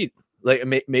three-peat. Like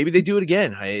maybe they do it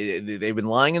again. They've been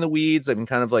lying in the weeds. They've been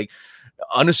kind of like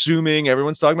unassuming.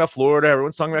 Everyone's talking about Florida.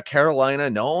 Everyone's talking about Carolina.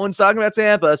 No one's talking about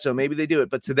Tampa. So maybe they do it.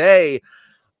 But today,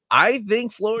 I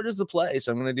think Florida's the play.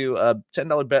 So I'm going to do a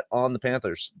 $10 bet on the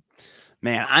Panthers.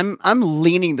 Man, I'm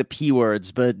leaning the P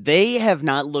words, but they have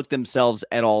not looked themselves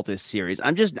at all this series.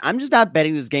 I'm just not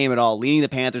betting this game at all. Leaning the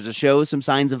Panthers to show some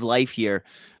signs of life here,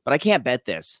 but I can't bet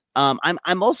this.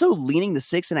 I'm also leaning the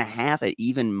 6.5 at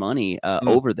even money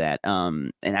over that.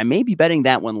 And I may be betting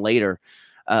that one later.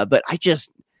 But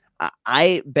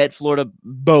I bet Florida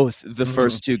both the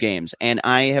first 2 games, and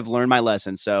I have learned my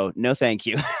lesson. So no, thank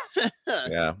you.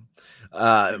 Yeah.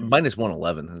 Minus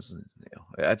 111.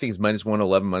 I think it's minus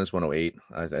 111, minus 108.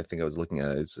 I think I was looking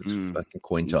at it. It's fucking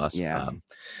coin toss. Yeah.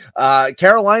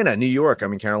 Carolina, New York. I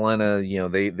mean, Carolina,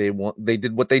 they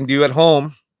did what they do at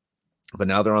home, but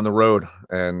now they're on the road,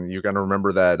 and you're going to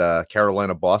remember that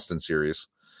Carolina Boston series.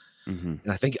 Mm-hmm.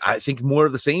 And I think more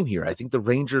of the same here. I think the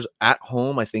Rangers at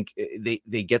home, I think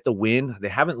they get the win. They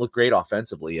haven't looked great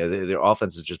offensively. Their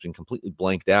offense has just been completely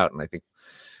blanked out. And I think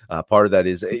part of that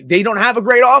is they don't have a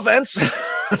great offense.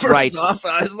 Right. Off.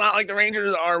 It's not like the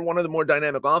Rangers are one of the more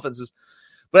dynamic offenses.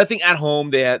 But I think at home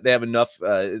they have enough.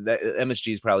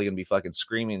 MSG is probably going to be fucking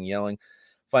screaming and yelling.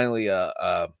 Finally,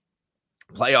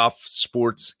 playoff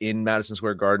sports in Madison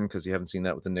Square Garden, because you haven't seen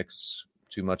that with the Knicks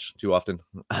too often.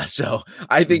 So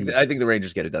I think the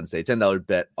Rangers get it done today. $10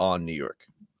 bet on New York.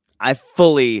 I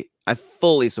fully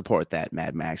support that,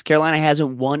 Mad Max. Carolina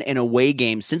hasn't won an away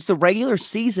game since the regular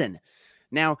season.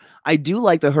 Now, I do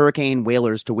like the Hurricane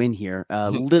Whalers to win here.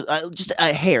 Just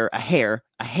a hair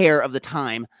of the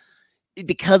time,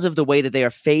 because of the way that they are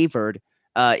favored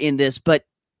in this. But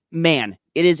man,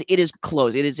 it is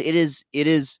close. It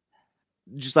is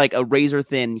just like a razor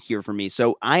thin here for me.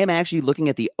 So I am actually looking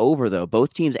at the over, though.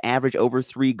 Both teams average over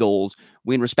 3 goals,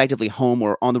 win respectively home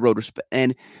or on the road.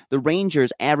 And the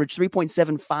Rangers average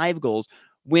 3.75 goals,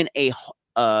 win a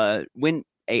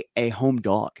home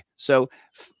dog. So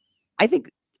I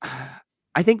think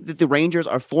that the Rangers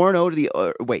are 4-0 to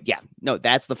the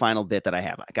that's the final bit that I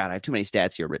have. God, I have too many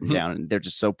stats here written down, and they're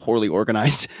just so poorly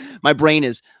organized. My brain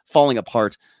is falling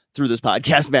apart through this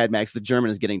podcast, Mad Max. The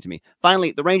German is getting to me.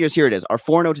 Finally, the Rangers, here it is, are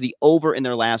 4-0 to the over in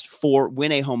their last 4,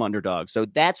 win a home underdog. So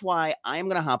that's why I'm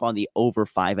going to hop on the over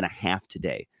 5.5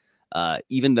 today.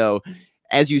 Even though,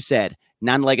 as you said,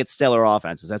 non-legged stellar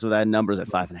offenses. That's what that number is at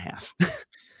 5.5.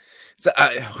 So,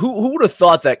 who would have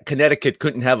thought that Connecticut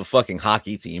couldn't have a fucking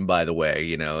hockey team, by the way?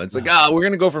 It's like, we're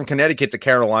going to go from Connecticut to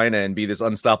Carolina and be this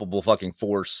unstoppable fucking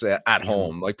force at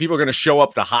home. Like, people are going to show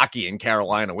up to hockey in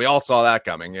Carolina. We all saw that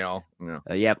coming,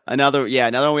 Another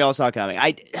one we all saw coming.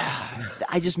 I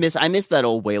miss that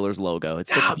old Whalers logo.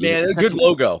 It's good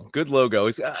logo. Good logo.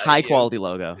 It's high quality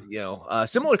logo.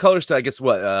 Similar colors to, I guess,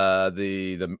 what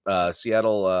the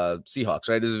Seattle Seahawks,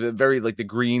 right? It's very like the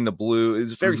green, the blue.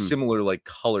 It's very similar like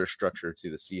color structure to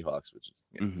the Seahawks, which is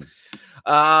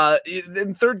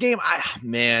in third game.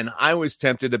 I was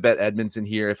tempted to bet Edmonton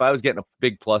here. If I was getting a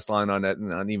big plus line on that,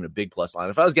 not even a big plus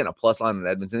line. If I was getting a plus line on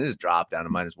Edmonton, it just dropped down to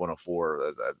minus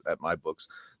 104 at my books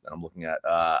that I'm looking at.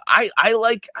 I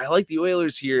like the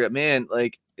Oilers here, man.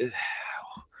 Like,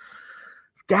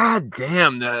 God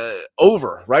damn, the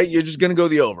over, right? You're just gonna go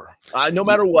the over, no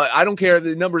matter what. I don't care if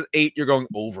the number's 8. You're going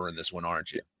over in this one,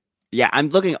 aren't you? Yeah, I'm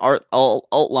looking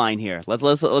alt line here. Let's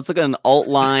look at an alt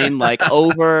line, like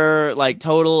over, like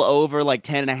total over, like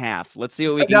 10.5. Let's see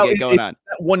what we can get going on.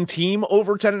 One team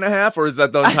over 10.5, or is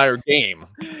that the entire game?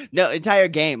 No, entire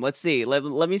game. Let's see.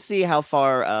 Let me see how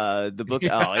far the book.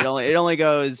 Oh, it only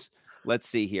goes. Let's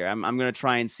see here. I'm gonna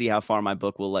try and see how far my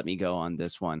book will let me go on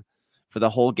this one for the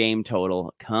whole game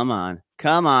total. Come on.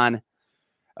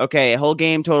 Okay, whole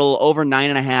game total over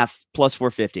 9.5 plus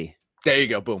 450. There you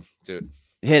go. Boom, dude.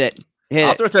 Hit it.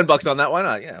 I'll throw $10 on that. Why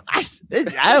not? Yeah,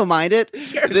 I don't mind it.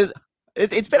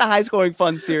 It's been a high scoring,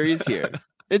 fun series here.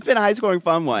 It's been a high scoring,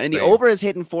 fun one, and the over is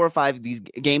hitting 4 or 5 of these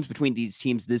games between these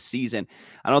teams this season.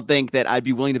 I don't think that I'd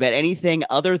be willing to bet anything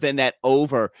other than that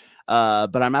over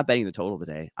but I'm not betting the total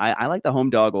today. I like the home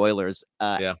dog Oilers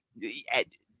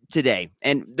today.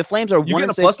 And the Flames are You 1-6. getting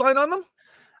a plus line on them?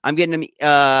 I'm getting them.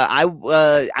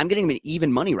 I'm getting them in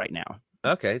even money right now.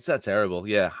 Okay, it's not terrible.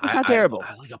 Yeah, it's not terrible.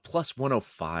 I like a plus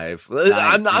 105.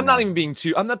 I'm not even being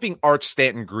I'm not being Arch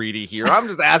Stanton greedy here. I'm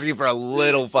just asking for a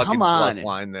little fucking plus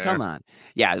line there. Come on.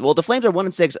 Yeah, well, the Flames are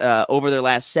 1-6 over their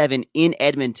last 7 in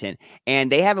Edmonton,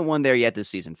 and they haven't won there yet this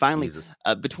season. Finally,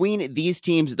 between these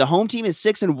teams, the home team is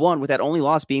 6-1 with that only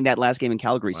loss being that last game in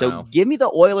Calgary. Wow. So give me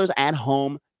the Oilers at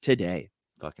home today.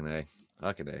 Fucking A.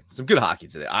 Some good hockey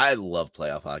today. I love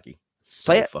playoff hockey. It's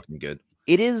so fucking good.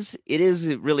 It is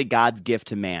really God's gift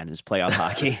to man is playoff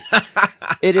hockey.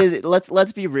 It is.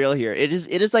 Let's be real here. It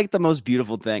is like the most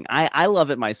beautiful thing. I love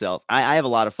it myself. I have a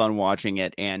lot of fun watching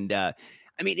it, and I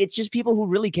mean, it's just people who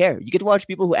really care. You get to watch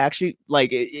people who actually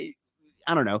like.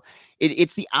 I don't know.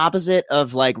 It's the opposite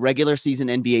of like regular season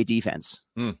NBA defense.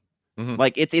 Mm-hmm.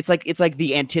 Like it's like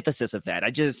the antithesis of that. I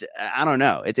don't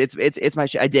know. It's my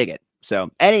I dig it.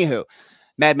 So anywho,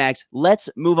 Mad Max, let's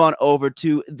move on over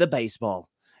to the baseball.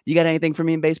 You got anything for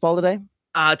me in baseball today?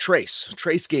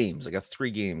 Trace games. I got 3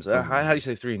 games. How do you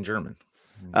say 3 in German?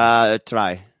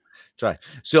 Try.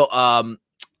 So,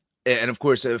 and of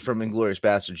course, from Inglourious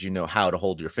Bastards, you know how to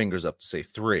hold your fingers up to say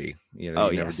 3. You know,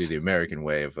 never do the American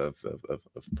way of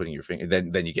putting your finger.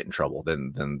 Then you get in trouble.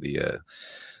 Then the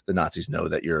Nazis know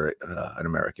that you're an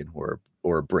American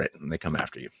or a Brit, and they come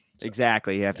after you. So.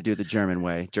 Exactly. You have to do the German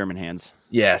way, German hands.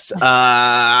 Yes.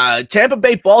 Tampa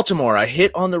Bay, Baltimore. I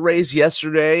hit on the Rays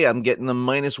yesterday. I'm getting the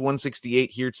minus 168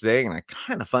 here today, and I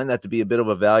kind of find that to be a bit of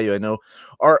a value. I know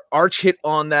our Arch hit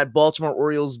on that Baltimore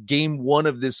Orioles game 1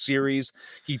 of this series.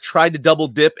 He tried to double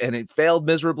dip, and it failed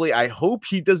miserably. I hope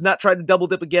he does not try to double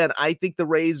dip again. I think the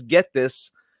Rays get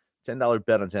this. $10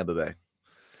 bet on Tampa Bay.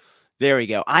 There we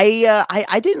go.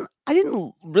 I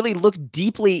didn't really look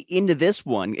deeply into this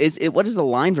one. What is the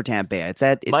line for Tampa Bay? It's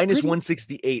minus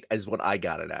 168 is what I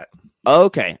got it at.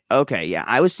 Okay. Yeah,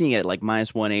 I was seeing it at like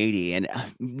minus 180, and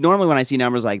normally when I see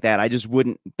numbers like that, I just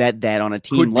wouldn't bet that on a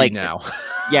team like now.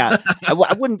 Yeah, I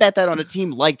wouldn't bet that on a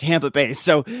team like Tampa Bay.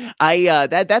 So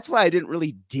that's why I didn't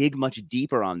really dig much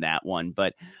deeper on that one.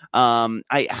 But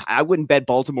I wouldn't bet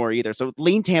Baltimore either. So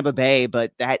lean Tampa Bay,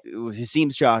 but that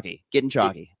seems chalky, getting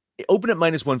chalky. Open at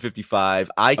minus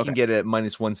 155. I can get it at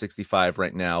minus 165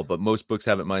 right now, but most books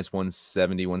have it minus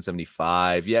 170,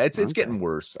 175. Yeah, it's getting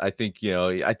worse. I think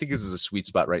this is a sweet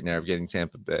spot right now of getting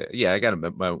Tampa Bay. Yeah, I got it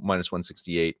at minus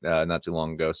 168 not too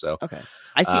long ago. So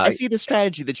I see the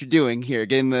strategy that you're doing here,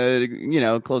 getting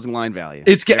the closing line value.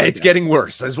 It's getting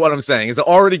worse, is what I'm saying. It's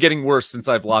already getting worse since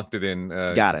I've locked it in.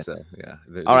 Got it. So, yeah.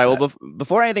 All right. Well,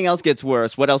 before anything else gets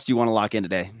worse, what else do you want to lock in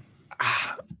today?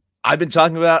 I've been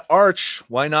talking about Arch.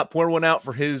 Why not pour one out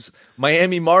for his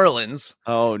Miami Marlins?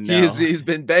 Oh no, he's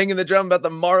been banging the drum about the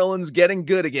Marlins getting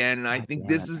good again, and I think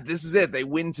this is it. They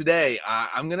win today.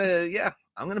 I'm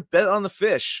gonna bet on the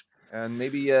fish, and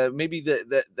maybe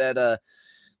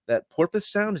that porpoise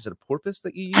sound. Is it a porpoise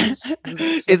that you use?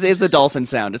 It's the dolphin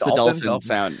sound. It's the dolphin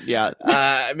sound. Yeah.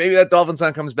 Maybe that dolphin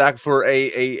sound comes back for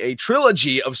a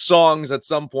trilogy of songs at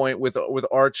some point with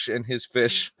Arch and his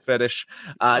fish fetish.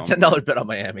 $10 bet on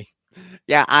Miami.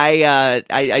 Yeah,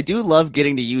 I do love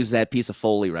getting to use that piece of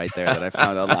Foley right there that I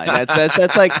found online.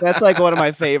 That's like one of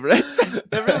my favorites.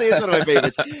 That really is one of my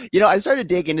favorites. I started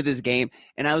to dig into this game,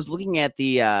 and I was looking at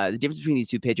the difference between these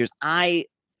two pitchers. I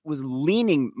was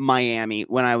leaning Miami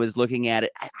when I was looking at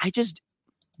it. I just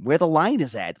where the line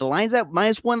is at. The line's at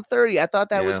minus 130. I thought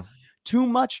that was too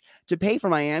much to pay for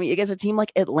Miami against a team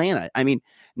like Atlanta. I mean,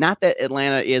 not that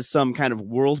Atlanta is some kind of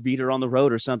world beater on the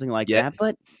road or something like that,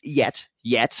 but yet,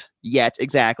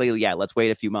 exactly. Yeah, let's wait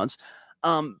a few months.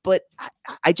 But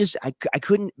I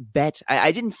couldn't bet.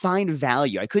 I didn't find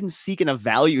value. I couldn't seek enough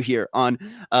value here on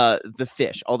the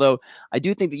fish. Although I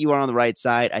do think that you are on the right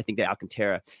side. I think that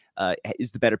Alcantara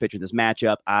is the better pitcher in this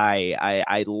matchup.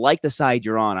 I like the side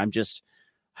you're on. I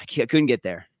couldn't get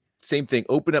there. Same thing.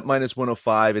 Open at minus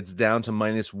 105. It's down to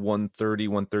minus 130,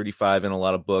 135 in a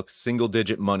lot of books. Single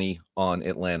digit money on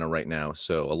Atlanta right now.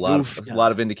 So a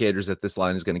lot of indicators that this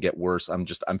line is going to get worse. I'm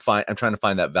trying to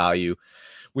find that value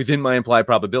within my implied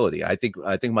probability. I think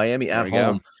Miami at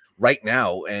home right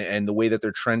now and the way that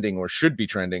they're trending or should be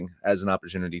trending as an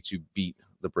opportunity to beat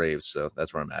the Braves. So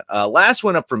that's where I'm at. Last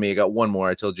one up for me. I got one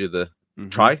more. I told you the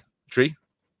dry,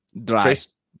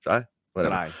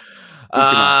 whatever.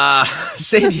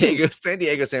 San Diego,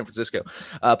 San Francisco.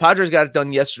 Padres got it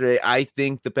done yesterday. I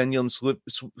think the pendulum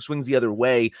swings the other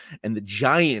way, and the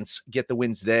Giants get the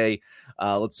win today.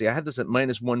 Let's see. I had this at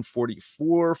minus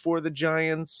 144 for the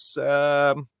Giants.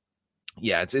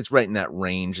 Yeah, it's right in that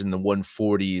range in the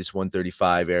 140s,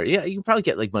 135 area. Yeah, you can probably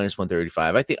get like minus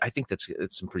 135. I think that's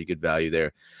some pretty good value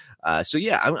there. So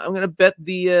yeah, I'm going to bet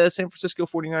the San Francisco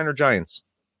 49er Giants.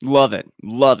 Love it.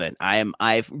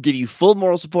 I give you full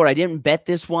moral support. I didn't bet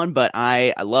this one, but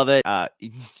I love it.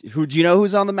 Who do you know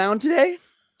who's on the mound today?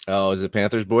 Oh, is it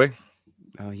Panthers boy?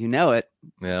 Oh, you know it.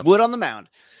 Yeah. Wood on the mound.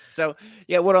 So,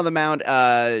 yeah, Wood on the mound.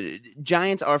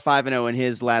 Giants are 5-0 in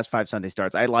his last 5 Sunday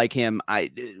starts. I like him.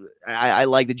 I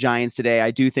like the Giants today.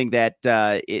 I do think that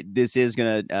this is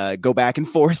going to go back and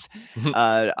forth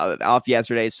off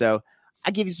yesterday. So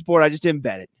I give you support. I just didn't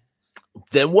bet it.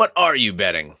 Then what are you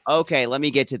betting? Okay, let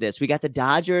me get to this. We got the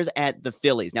Dodgers at the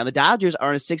Phillies. Now, the Dodgers are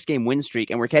on a 6-game win streak,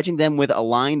 and we're catching them with a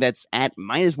line that's at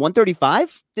minus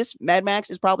 135. This Mad Max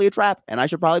is probably a trap, and I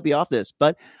should probably be off this,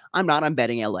 but I'm not. I'm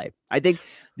betting LA. I think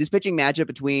this pitching matchup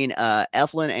between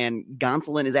Eflin and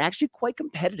Gonsolin is actually quite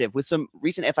competitive, with some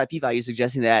recent FIP values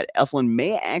suggesting that Eflin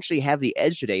may actually have the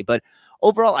edge today. But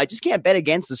overall, I just can't bet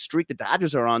against the streak the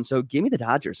Dodgers are on, so give me the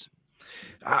Dodgers.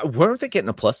 Weren't they getting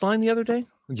a plus line the other day?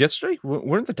 Yesterday?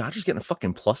 Weren't the Dodgers getting a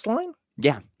fucking plus line?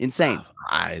 Yeah, insane.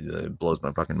 It blows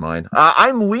my fucking mind.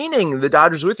 I'm leaning the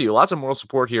Dodgers with you. Lots of moral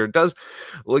support here. It does,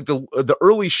 like the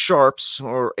early sharps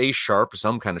or a sharp,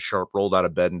 some kind of sharp rolled out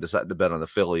of bed and decided to bet on the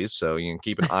Phillies. So you can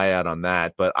keep an eye out on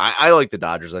that. But I like the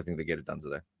Dodgers. I think they get it done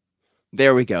today.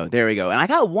 There we go. And I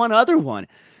got one other one.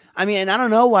 I mean, and I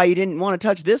don't know why you didn't want to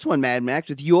touch this one, Mad Max,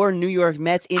 with your New York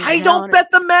Mets in I don't bet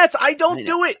the Mets. I don't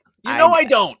do it. You know I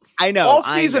don't. I know. All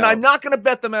season, I'm not going to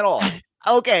bet them at all.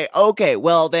 Okay.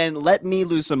 Well, then let me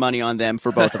lose some money on them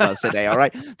for both of us today, all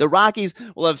right? The Rockies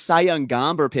will have Cy Young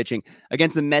Gomber pitching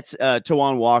against the Mets'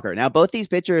 Tawan Walker. Now, both these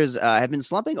pitchers have been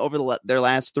slumping over their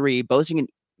last 3,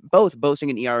 both boasting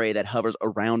an ERA that hovers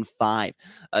around 5.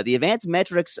 The advanced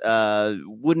metrics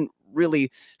wouldn't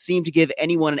really seem to give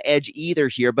anyone an edge either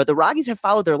here, but the Rockies have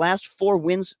followed their last 4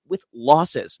 wins with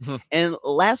losses. And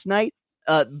last night,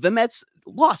 the Mets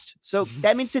lost. So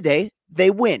that means today they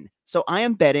win. So I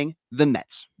am betting the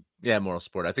Mets. Yeah, moral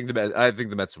support. I think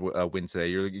the Mets win today.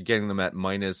 You're getting them at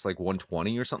minus like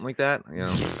 120 or something like that. You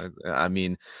know, I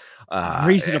mean,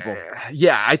 reasonable.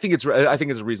 Yeah, I think it's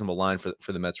a reasonable line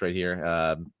for the Mets right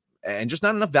here. And just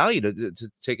not enough value to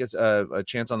take a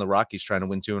chance on the Rockies trying to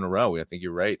win 2 in a row. I think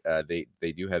you're right.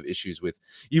 They do have issues with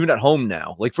even at home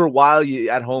now. Like for a while,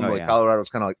 at home, Colorado was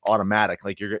kind of like automatic.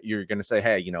 Like you're going to say,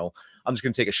 hey, you know, I'm just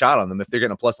going to take a shot on them. If they're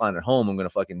getting a plus line at home, I'm going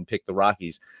to fucking pick the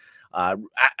Rockies. How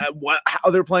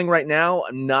they're playing right now,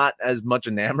 I'm not as much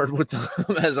enamored with them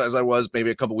as I was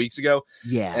maybe a couple weeks ago.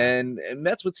 Yeah. And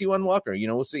Mets with Tawan Walker, you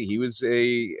know, we'll see. He was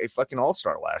a fucking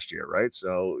all-star last year, right?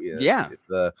 So yeah.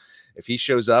 If he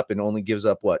shows up and only gives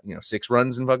up 6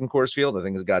 runs in fucking Coors Field, I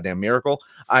think is a goddamn miracle.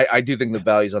 I do think the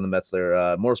values on the Mets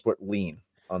there, more sport lean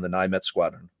on the 9 Mets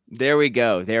squadron. There we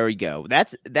go.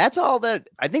 That's all that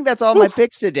I think. That's all my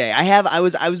picks today. I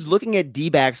was looking at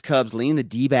D-backs Cubs, leaning the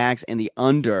D-backs and the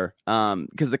under,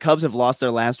 because the Cubs have lost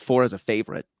their last 4 as a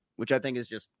favorite, which I think is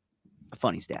just a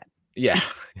funny stat. Yeah,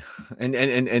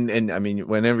 and I mean,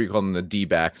 whenever you call them the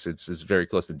D-backs, it's very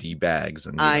close to D-bags.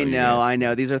 And I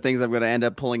know. These are things I'm going to end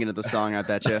up pulling into the song. I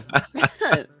bet you.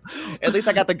 At least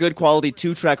I got the good quality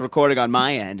 2-track recording on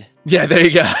my end. Yeah, there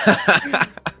you go.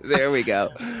 There we go.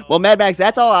 Well, Mad Max,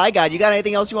 that's all I got. You got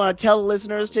anything else you want to tell the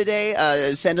listeners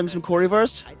today? Send them some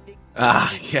currywurst.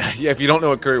 Yeah. If you don't know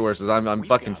what currywurst is, I'm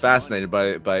fucking fascinated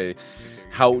by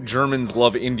how Germans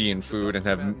love Indian food and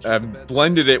have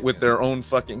blended it with their own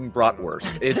fucking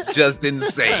bratwurst. It's just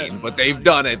insane, but they've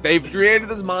done it. They've created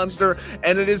this monster,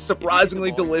 and it is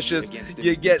surprisingly delicious.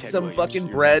 You get some fucking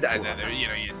bread, and then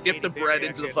you dip the bread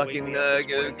into the fucking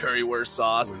currywurst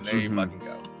sauce, and there you fucking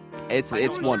go. It's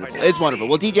wonderful. It's wonderful.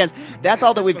 Well, D-Gens, that's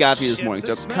all that we've got for you this morning.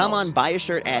 So come on, buy a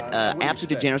shirt at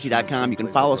AbsoluteDegeneracy.com. You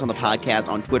can follow us on the podcast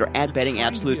on Twitter at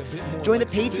BettingAbsolute. Join the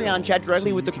Patreon, chat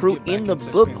directly with the crew in the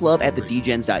book club at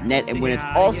theDgens.net. And when it's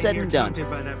all said and done,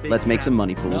 let's make some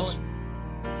money, fools.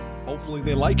 Hopefully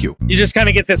they like you. You just kind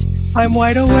of get this, I'm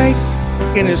wide awake,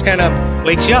 and it just kind of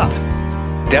wakes you up.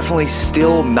 Definitely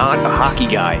still not a hockey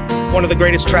guy. One of the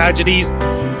greatest tragedies.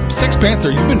 Sex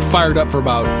Panther, you've been fired up for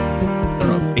about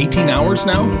 18 hours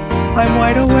now? I'm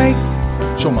wide awake.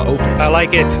 Show my O-face. I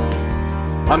like it.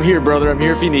 I'm here, brother. I'm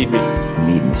here if you need me.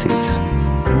 Meat in the seats.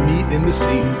 Meat in the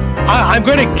seats. I'm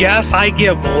going to guess I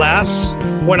give less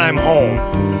when I'm home.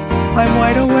 I'm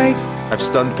wide awake. I've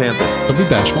stunned Panther. Don't be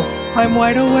bashful. I'm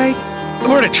wide awake. The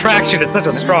word attraction is such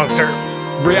a strong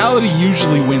term. Reality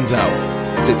usually wins out.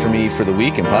 That's it for me for the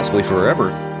week and possibly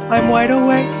forever. I'm wide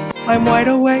awake. I'm wide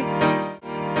awake.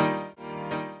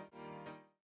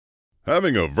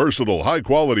 Having a versatile,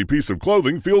 high-quality piece of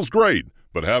clothing feels great,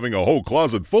 But having a whole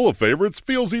closet full of favorites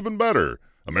feels even better.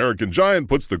 American Giant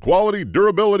puts the quality,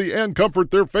 durability, and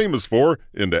comfort they're famous for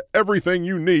into everything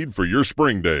you need for your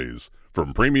spring days.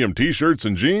 From premium t-shirts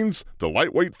and jeans to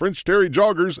lightweight French terry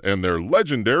joggers and their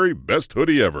legendary best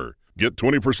hoodie ever. Get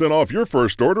 20% off your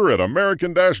first order at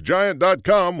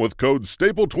American-Giant.com with code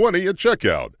STAPLE20 at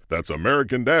checkout. That's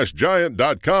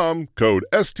American-Giant.com, code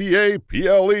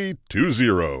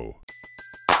STAPLE20.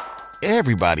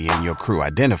 Everybody in your crew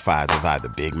identifies as either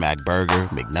Big Mac Burger,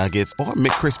 McNuggets, or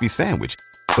McCrispy Sandwich.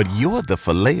 But you're the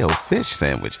Filet-O-Fish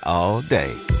Sandwich all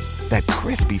day. That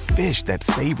crispy fish, that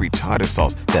savory tartar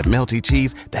sauce, that melty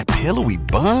cheese, that pillowy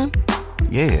bun.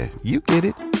 Yeah, you get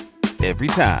it. Every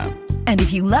time. And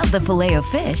if you love the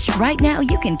Filet-O-Fish, right now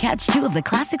you can catch two of the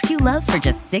classics you love for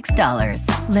just $6.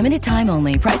 Limited time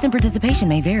only. Price and participation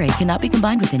may vary. Cannot be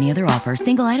combined with any other offer.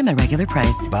 Single item at regular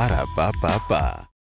price. Ba-da-ba-ba-ba.